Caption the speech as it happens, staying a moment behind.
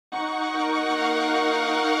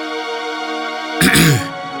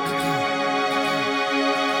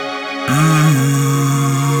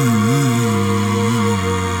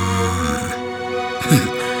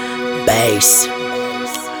Bass.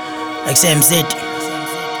 Like Sam said,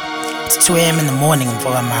 it's 2 a.m. in the morning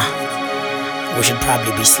for we should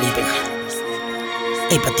probably be sleeping.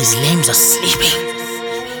 Hey, but these lames are sleeping.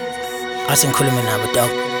 I was in Kulumanaba,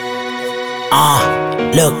 dog.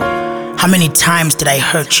 Look, how many times did I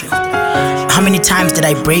hurt you? How many times did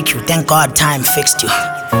I break you? Thank God time fixed you.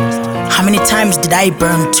 How many times did I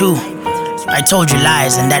burn too? I told you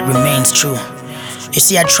lies and that remains true. You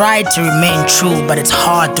see, I tried to remain true, but it's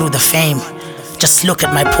hard through the fame. Just look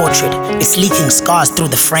at my portrait, it's leaking scars through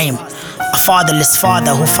the frame. A fatherless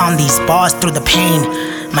father who found these bars through the pain.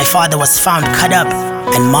 My father was found cut up,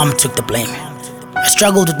 and mom took the blame. I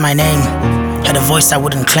struggled with my name, had a voice I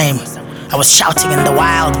wouldn't claim. I was shouting in the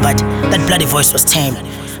wild, but that bloody voice was tame.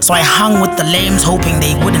 So I hung with the lames, hoping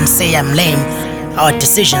they wouldn't say I'm lame. Our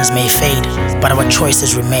decisions may fade, but our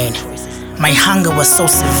choices remain. My hunger was so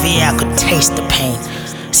severe I could taste the pain.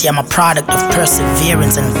 See, I'm a product of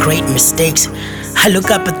perseverance and great mistakes. I look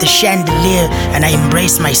up at the chandelier and I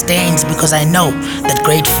embrace my stains, because I know that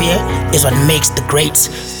great fear is what makes the greats.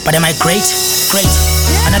 But am I great? Great.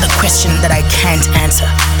 Another question that I can't answer.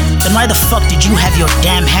 Then why the fuck did you have your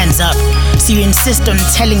damn hands up? See, you insist on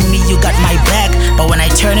telling me you got my back, but when I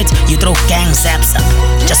turn it, you throw gang zaps up,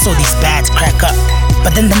 just so these bads crack up.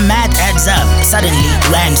 But then the math adds up, suddenly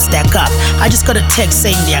rands stack up. I just got a text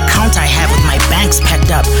saying the account I have with my bank's packed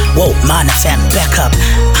up. Whoa, MarazAmc, back up.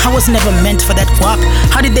 I was never meant for that guap.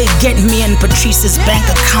 How did they get me and Patrice's bank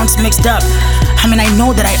accounts mixed up? I mean, I know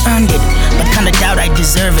that I earned it, but kinda doubt I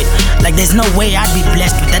deserve it. Like there's no way I'd be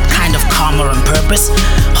blessed with that kind of karma on purpose.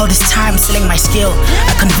 All this time selling my skill,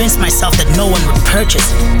 I convinced myself that no one would purchase.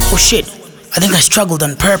 Oh shit, I think I struggled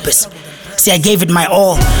on purpose. See, I gave it my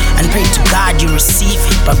all and prayed to God you receive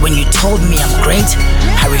it. But when you told me I'm great,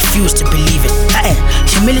 I refused to believe it.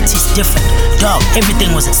 Humility's different, dog,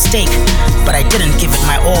 everything was at stake. But I didn't give it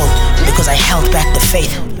my all because I held back the faith.